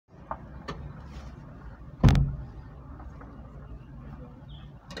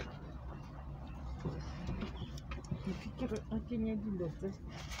Kenye dilo tse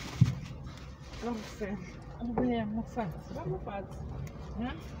la go fela o beya mo fatshe Ba mo fatshe.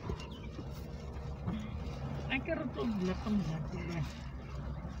 ha a ke re tlo bula ka monate le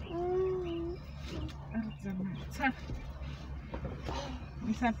a re tsamaya tsa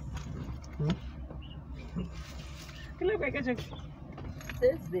ke le ka ja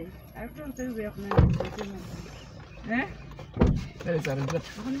Thursday. a tlo Thursday ya gona Tsare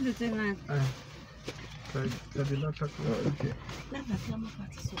go ne le tsena la di la tlhako. Okay. La ba tla mo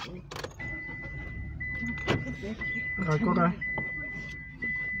fatshe so go. Ga go ga.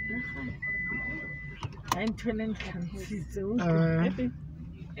 a ntwele ntshantshitse o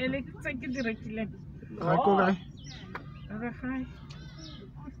ele tse ke di rekileng Ga go ga. re gae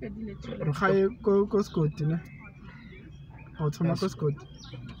o fedile tšhelete Re ga e ko Scott ne. O thoma ko Scott.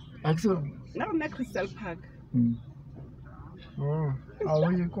 Na rona Crystal Park. Oh, a o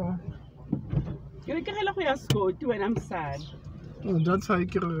ye ko. Ke re ke gela go ya Scott wena msana. Oh, that's how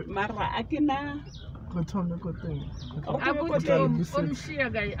ke re Mara a ke na go thoma ko teng. abuti o mshia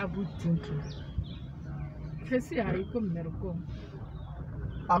gae abuti kesi hayi ko mmerekong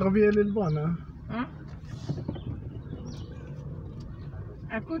A re biele le bona. ha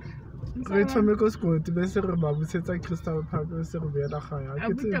akut Re thome ko Scott bese re ba busetsa Crystal Park bese re biela gae.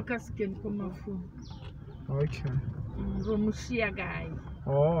 abuti ka sken ko mafu Okay. ro mshia gae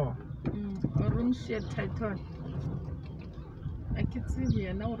Oh. ro mshia title akitsi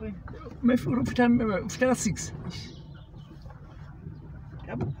yena ore Me furu futa 6.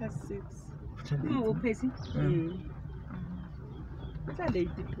 ka bo past 6. mo o pesi Tla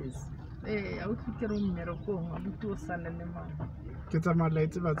late please. a o tlhokere mmerekong abuti o sala le mama Ke tsa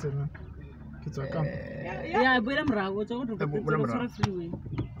malaitse ba tsena. Ke tswa ka. Ya boela morago tsa go tla freeway.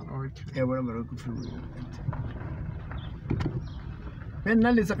 Okay. Ya bona mara ku fiwe.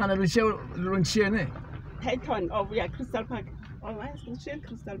 Nna le tsakana lo nshie ne. Titan of ya Crystal Park. Oh, why is it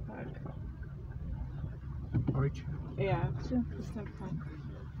Crystal Park? Okay. Yeah, Crystal Park.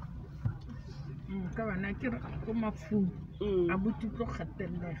 ka bana ke ko mafu abuti tlo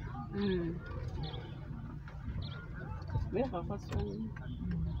gatellega Me ga fa tsone.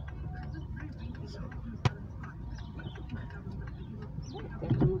 Ya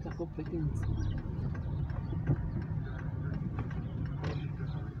go tla go vacancy.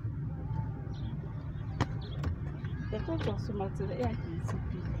 Ya go tswa somatsela ya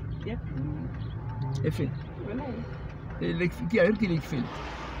ke ya Efe. wena Like ki a ke like field.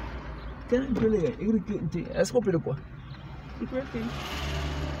 Kan ntole e re ke nte a se kopele kwa. Interesting.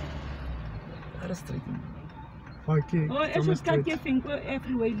 Ara straight. Okay. Oh, e just ka ke feng ko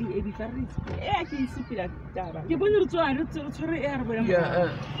everywhere le e bifaris. E ke isipila taba. Ke bone re tswa re tshware e re bona. Ya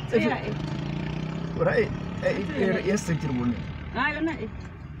Ya ora e straight re bone. Ah, yona e.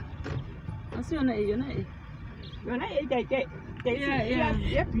 Asi yona e yona e. Yona e ke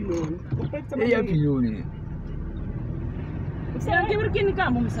ya pilon. O petse E ya pione. Sa ke re ke ni ka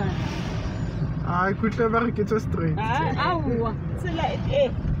mo msana. Ai kutle ba re ke tsa straight. Awa. Sela e.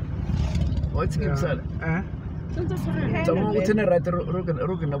 O tsi ke sala. Tsotso tshware. Tsamo o tsena right ro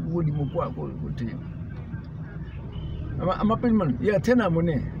ke na go di mo kwa go teng. Ama penman ya tena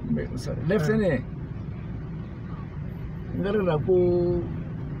mone left ne. Ngare la ko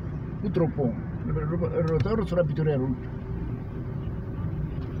utropong. Ro tsora Pretoria road.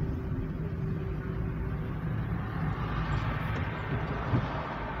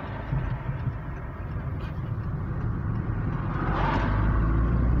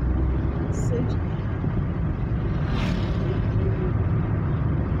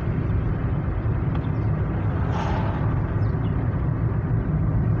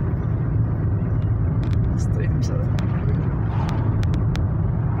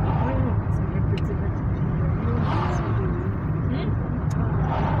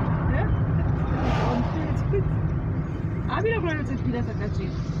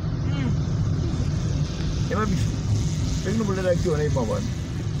 Ema bi. Pegno bolela ke yona e ba bona.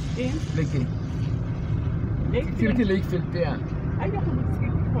 Leke. Lake Field ya. Ai ya go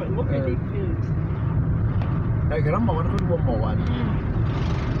skip ko mo ke Lake Field. Ai grandma wana go mo wana.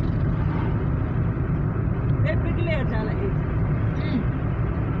 E pegile ya tala e.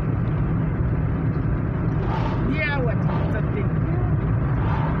 Yeah, what is that thing?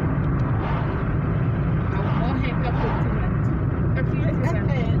 I'll hang up with tonight. I feel like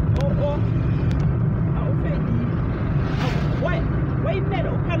Why mad o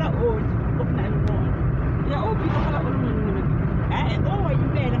kala o na mo. Ya o bi kala o mo mo. Eh, o wa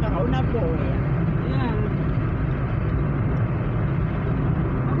yimela ka ona boya. Ya.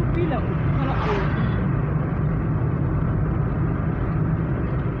 Aku pila o kala o.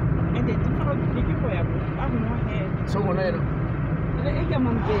 And then to follow the people ya ba mo he So when I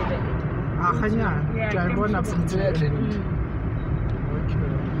Ah, ganyana. Ke a e bona putso ya teng.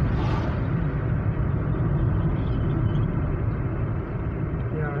 Okay.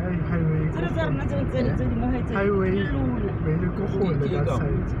 Yeah, highway. Highway. Be le go gole that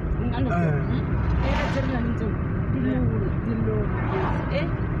side.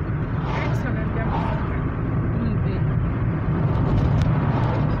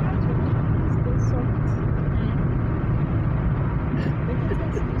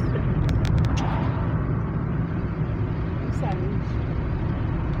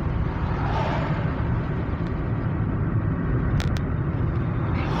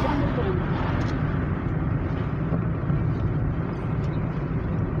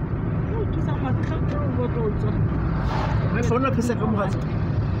 my phone up is a come has.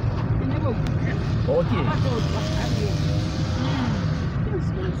 Okay.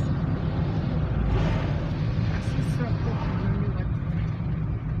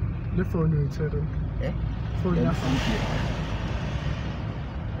 The phone is Eh? phone ya.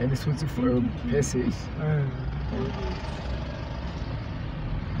 And it's waiting for a passage.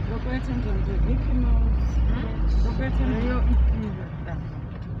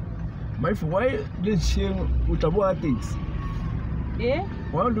 My why did she with our things? Yeah?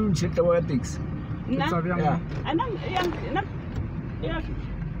 Why don't you check our things? Yeah.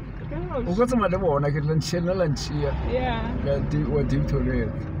 O ka tsama le bona ke tla ntsena lunch ya. Yeah. That what you told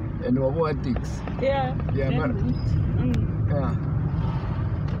her. And what things? Yeah. Yeah, but yeah.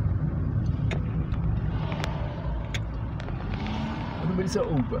 What is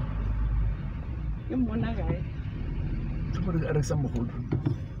over? You wanna guy. Somebody are some hold.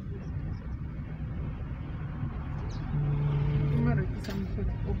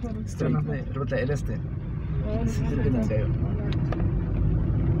 Straight me, rota eleste.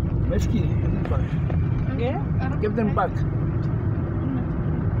 Meski, Yeah? give them back.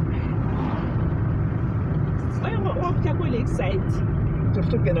 Why walk your colleague side?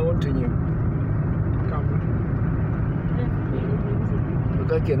 Just again, I want to you.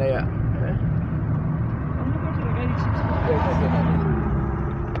 Look again, I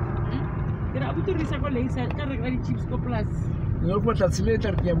no, but that's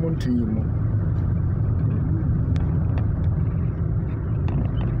later. I want to you.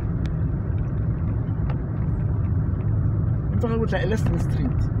 I'm talking about the Elliston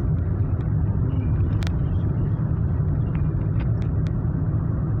Street.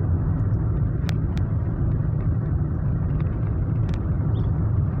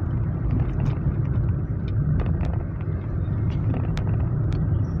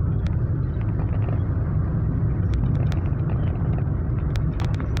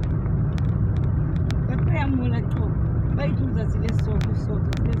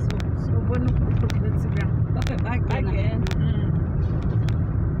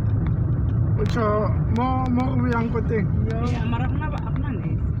 Mo yang ko teng. Yeah, marahna ba apna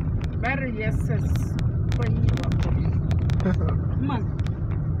ne. Very yes. Man.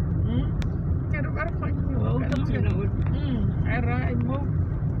 Kero bar fanyo. Oh, come on. Ara mo.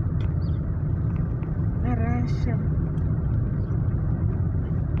 Ara sham.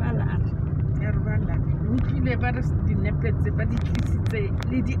 Bala. Erbala. Utlile ba re dinepetse ba di tlisitse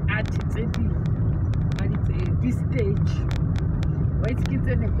le di art tse di ba di tse di stage. Wa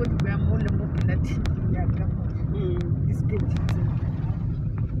itse ne go di ba mo le mo pela TV ya ka mo. Di stage tse.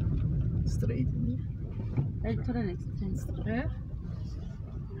 Straight. I told an extension.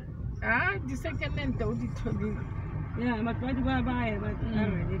 Ah, di second and the auditorium. Yeah, but why do I buy it?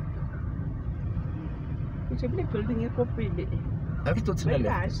 Already. It's a big building a copy. I've thought to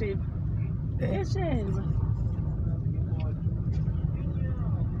Yeah, shape. Yes, yes.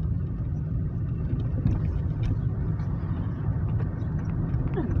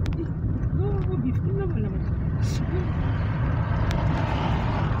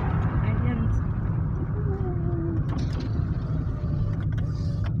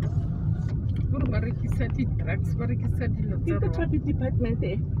 Drugs, what is that? The traffic department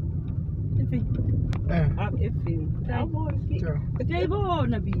there.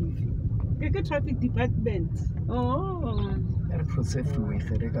 The traffic department. Oh. Safe way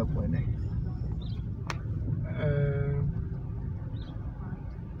to rig up one.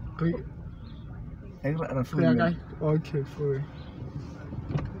 Okay, for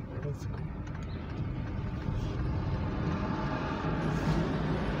let's go.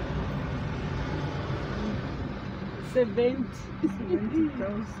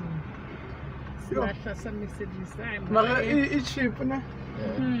 $70,000. Mara it's cheap, na?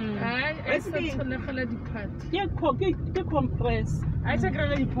 I said to the part. Yeah, compress. I said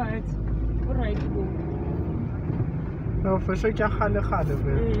the part. All right, go. No, for sure ke kgale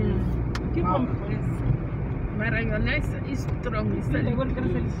be. Ke Ah. compress. Mara yona is strong. Is Ke le bone ka se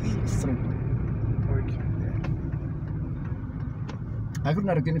le Straight. Okay. I could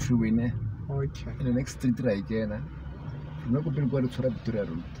not get a freeway in Okay. the next street right again. I'm not going to go to Victoria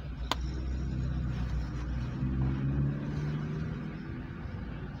Road.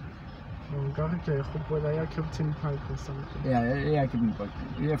 Nka re ke gopola ya Captain Park or something. Yeah, I can be back.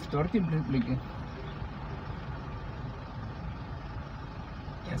 You have to work in Blake.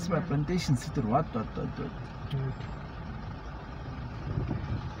 Yes, my plantation city. What? Okay.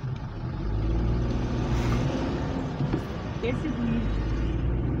 Ke se buile.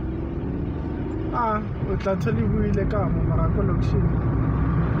 Ah, o tla thole buile ka mo mara ko location.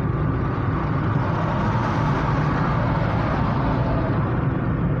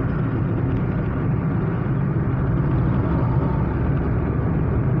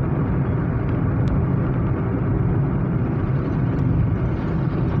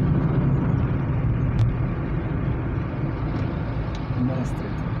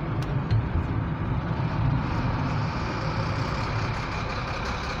 Street.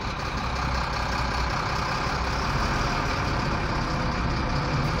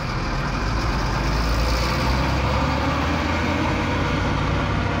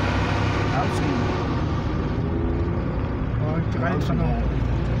 Oh, ke right Also, now.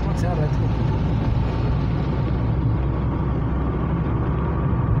 what's that?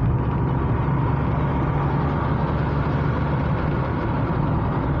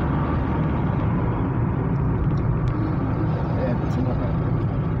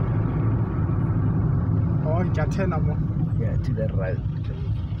 Oh, ke tena mo. Yeah, to the right. Okay.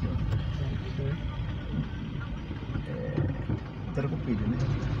 There go pay, ne?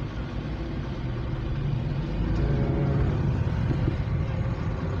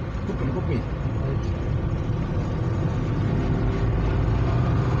 Go pay.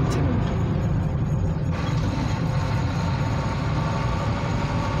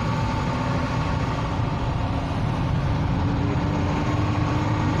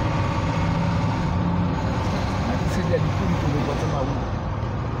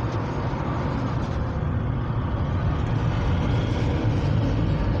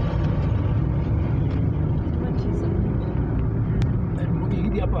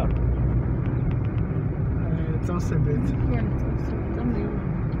 Tsa o sebetsa.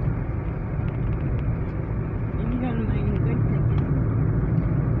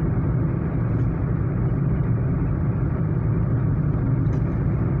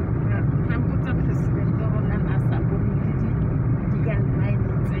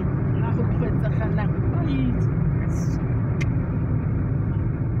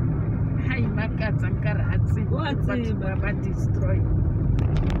 Destroy.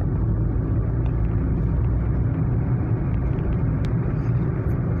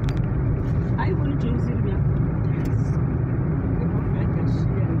 I want to use it.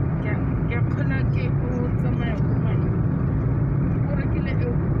 Ke kgona ke go tsamaya go mane. O rekile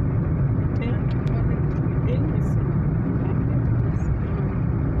eo.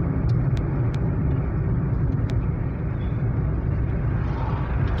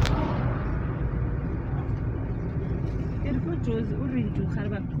 Josie, o re jo ga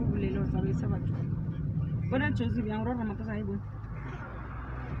ba tshobole lo tsa isa batho. Bona Josie bjang rona maka sa ibo.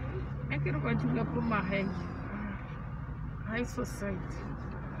 I ke re ba dula ko magaeng. High society.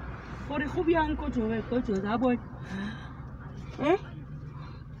 Gore go bjang ko Josie a bona.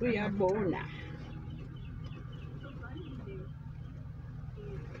 O ya bona.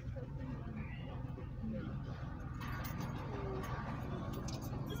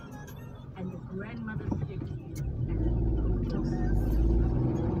 And the grandmother said,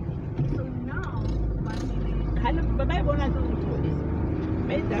 so now, Hello, bye bona to.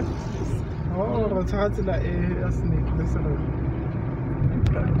 May that. Oh, re tshwara tsela e ya snake le sere.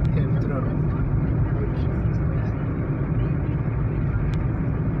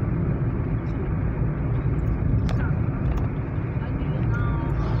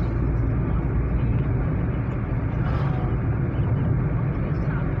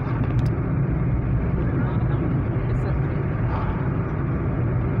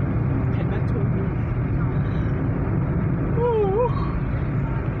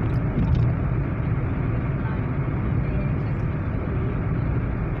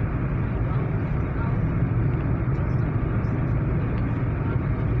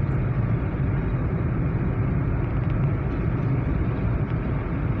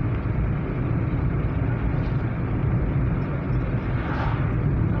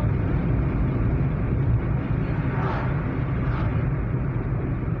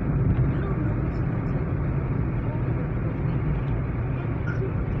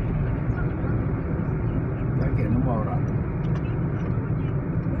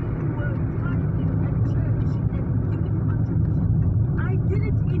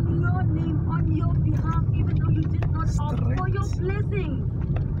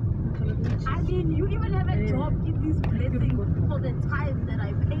 Daddy's blessing for the time that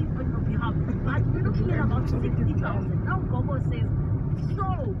I paid on your behalf. But we're looking at about 60,000. Now Gogo says,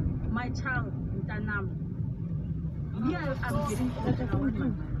 so my child, Ntanam, yeah, I'm getting old and I want my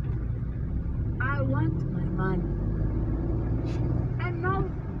money. I want my money. And now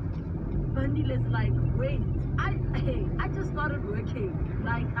Bandile is like, wait, I just started working.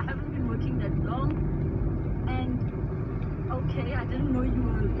 Like, I haven't been working that long. And okay, I didn't know you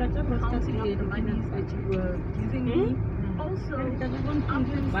were counting up the monies that you were giving me. Also, I've been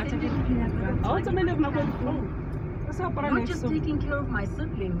sending not just taking care of my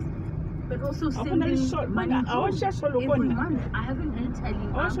siblings, but also sending money home every month. I haven't been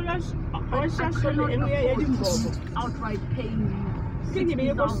telling them. I cannot afford outright paying you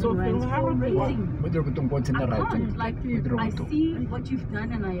 60,000 rand for raising. I can't. Like, I see what you've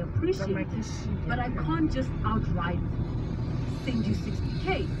done and I appreciate it, but I can't just outright send you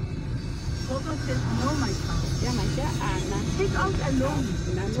 60K. Gogo says, no, my child. Take out a loan.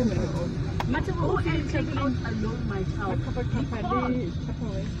 Go and take out a loan, my child. Because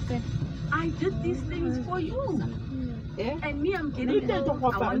I did these things for you. And me, I'm getting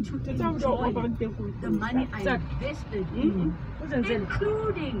old. I want to enjoy the money I invested in,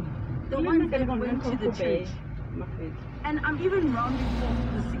 including the one that went to the church. And I'm even rounding off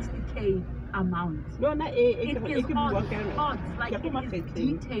the 60K amount. It is odds, like it is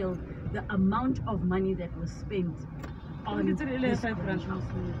detailed, the amount of money that was spent on this grandchild.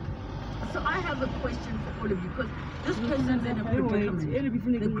 So I have a question for all of you, because this person's in a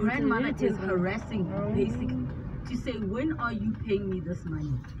predicament. The grandmother is harassing her basically to say, when are you paying me this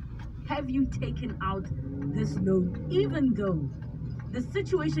money? Have you taken out this loan? Even though the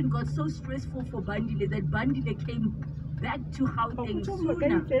situation got so stressful for Bandile that Bandile came back to Gauteng sooner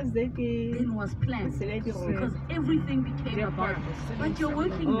than was planned, because everything became about it. But you're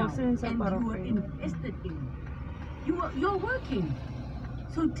working now, and you were invested in. You're working,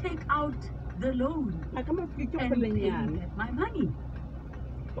 so take out the loan and pay me back my money.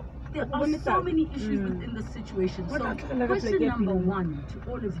 There are so many issues within the situation. So question number one to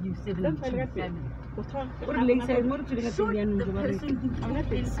all of you 72 family: should the person who took in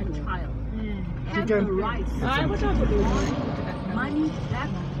a child have the right to money back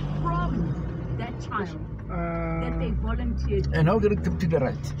from that child that they volunteered? And how get it to the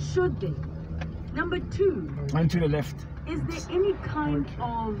right? Should they? Number two, And to the left. is there any kind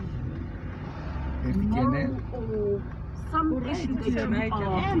of moral or some issue that you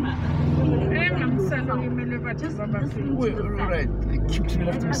are just listening to the fact Right. Keep to the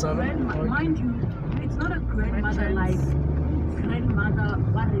left, Mosala. mind you, it's not a grandmother like grandmother or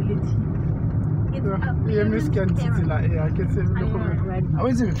relative. It's a parent's parent. How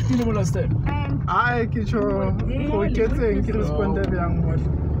is it? 15 of last time. And I can show for getting responded young one.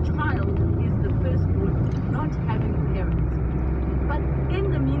 child is the first one not having parents. But in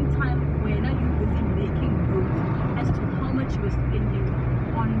the meantime, when are you busy making notes as to how much you are spending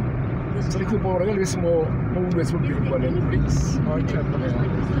on this So, if child? you borrow, it's more always would be Is there equal anything in place. you can do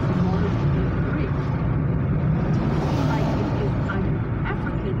like this is morally incorrect? Do you feel like it is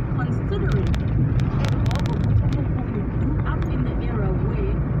un-African, considering that Bobo Mutomoko grew up in the era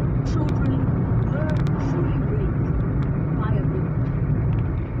where children were truly raised by a village?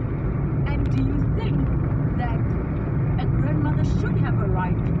 And do you think that a grandmother should have a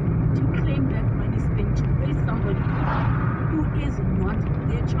right to claim that money spent to raise somebody who is not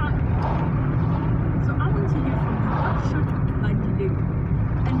their child? So I want to hear from you. What should Bandile do?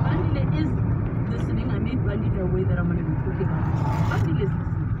 And Bandile is listening. I made Bandile aware that I'm going to be talking about this. Bandile is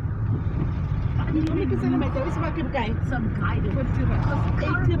listening. Bandile needs some guidance, because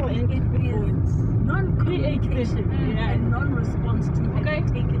currently it is non-communication and non-response to having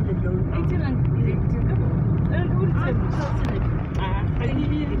taken the loan out. I personally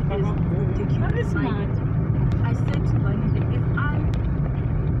think it is ridiculous. Like, I said to Bandile, if I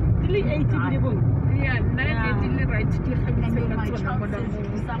Yeah, and then my child says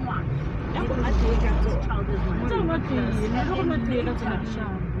to someone, this child is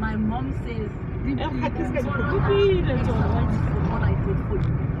my mom says, what I did for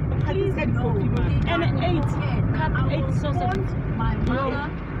you. Please know, and I will want my mother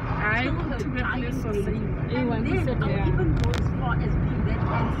till her dying day. And then I'll even go as far as being that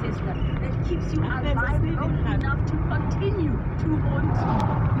ancestor that keeps you alive long enough to continue to haunt you,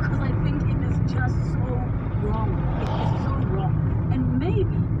 because I think it is just so wrong. It is so wrong. And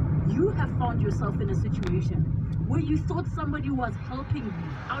maybe you have found yourself in a situation where you thought somebody was helping you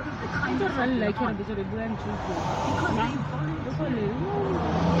out of the kindness of their heart, because they volunteered.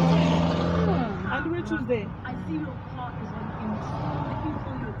 And we choose there. I see your car is on empty. Looking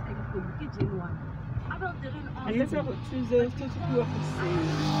for your tank for you. Get genuine. adult didn't ask Unless I me. go Tuesday, to do a sale.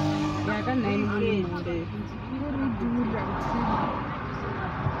 Yeah, I got 9 Okay. Monday.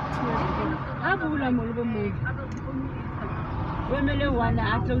 Ha bula mo le bo mo. Bo me le one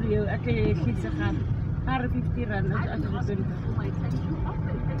a tlo le a tle hlisa gape. Ha re 50 rand a tlo le 20.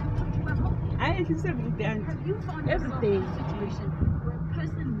 I actually said it down. Every day. Situation where a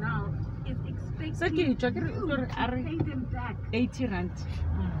person now is expecting So ke tjwa ke re o tlo re a to re pay them back. 80 rand.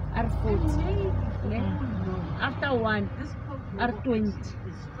 A re 40. Ne? After one This quote a re 20.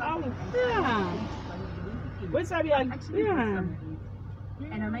 Oh, yeah. What's that? Yeah.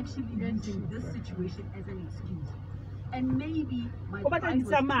 And I'm actually using this situation as an excuse. And maybe my Oh, but pride it's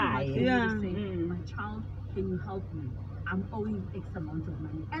was too a much my, for me yeah. to say, Mm. my child, can you help me? I'm owing X amount of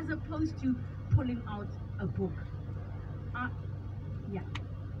money. As opposed to pulling out a book. Yeah.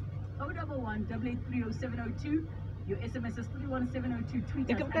 011 8830702. Your SMS is 31702. Tweet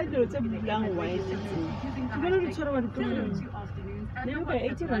I us can at tell you it's a long way. using the Ke bona le hashtag tshwara wa dikolo. 02 afternoons. And Ne the o ka 80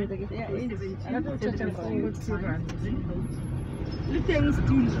 WhatsApp rand line ke. is 072 A tlo tjha 40 rand. 702. Le teng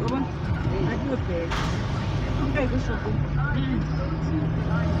still o bona. A di bed. Nka go shopo.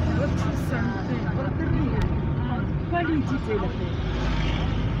 Go to something. Or quality tsela fela.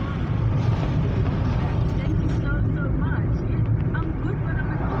 Thank you so much. Yes, I'm good, but I'm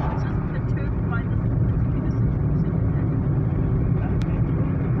just perturbed by this particular situation.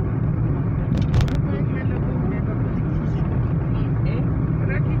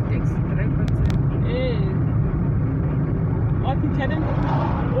 Or to tell them,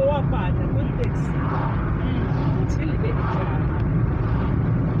 oh, about the good things. Till they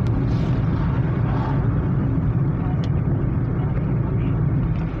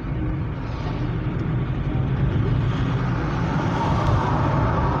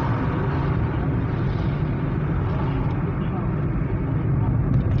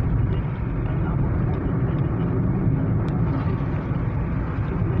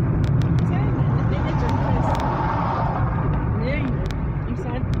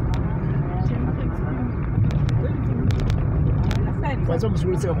What's up,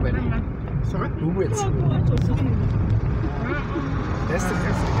 Woolworths? Sorry? Woolworths. That's the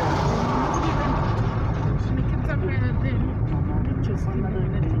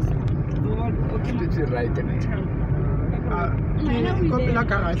completely right, isn't it? Ke kopela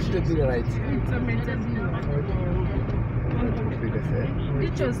garage. Completely right.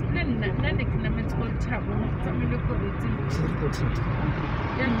 It was nna ne ke nametse go thabo mo tsamile go retse It's important.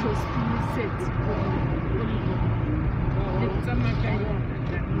 ya just set le tsama ka yona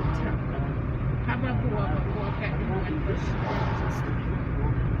ka thabo ha ba bua ka ena ke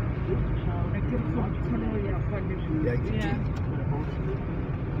re go khona ya go le Yeah, ya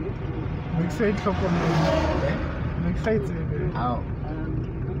Make sure you tlhokomele. Make sure it's How?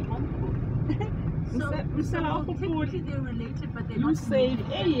 So Mosala o gopola. technically they're related, but they're You not save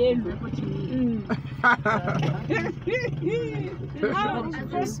related. a yellow. That's what you mean. How As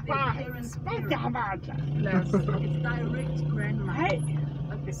for in spa? their parents' Spa parents. gabata. plus It's direct grandmother. Hey,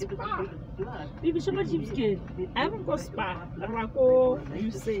 spa. Bibi shoma chipske. I haven't go spa. Rako,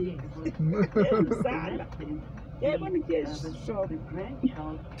 you say. Mosala. Yeah, when it gets shop.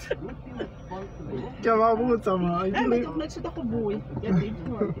 Ke ba botsa ma. I make a message to boy. Yeah, they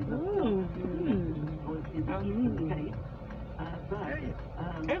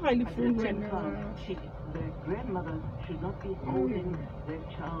I really feel The grandmother should not be holding their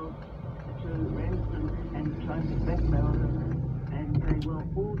child to ransom and trying to blackmail them. And they will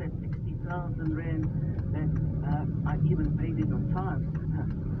all that 60,000 rand that I even paid it on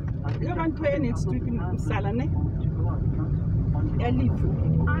time. You're on 20 street in Mosala, ne? Yeah, leave.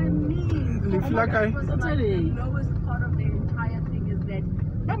 I mean, Leave like I- it was like the lowest part of the entire thing is that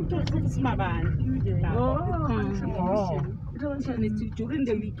I'm talking to my man. included Oh. the contribution during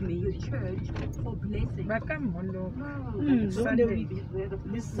the week to the church for blessing. ba ka molo Sunday.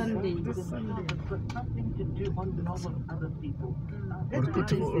 this Sunday It's got nothing to do on behalf of other people. Or go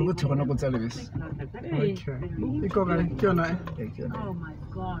to go to Elvis. Okay. Iko kae? Ke yona e? Oh my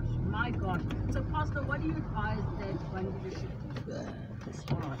gosh, my gosh. So Pastor, what do you advise that one leadership do?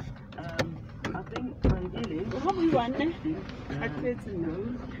 Alright. I think ideally, How do you want, ne? I said to no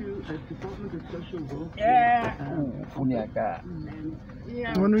to a Department of Social Welfare Yeah. Funyaka. and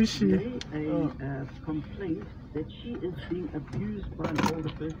When we see. made a complaint that she is being abused by an older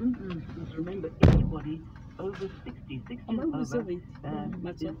person. Because remember, anybody over 60. 60 and over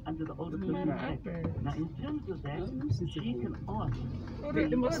is under the older person act. Now, in terms of that, she can ask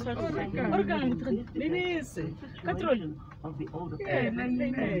of the older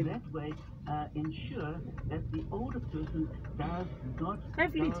person, and that way ensure that the older person does not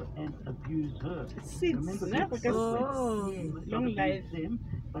go and abuse her. Remember, long life. them,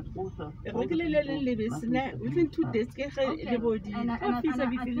 but also within 2 days,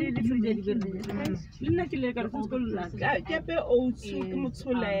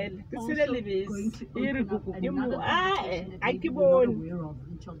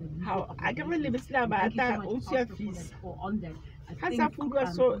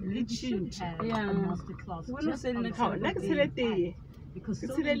 because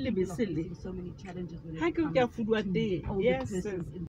so many people are facing so many challenges with it.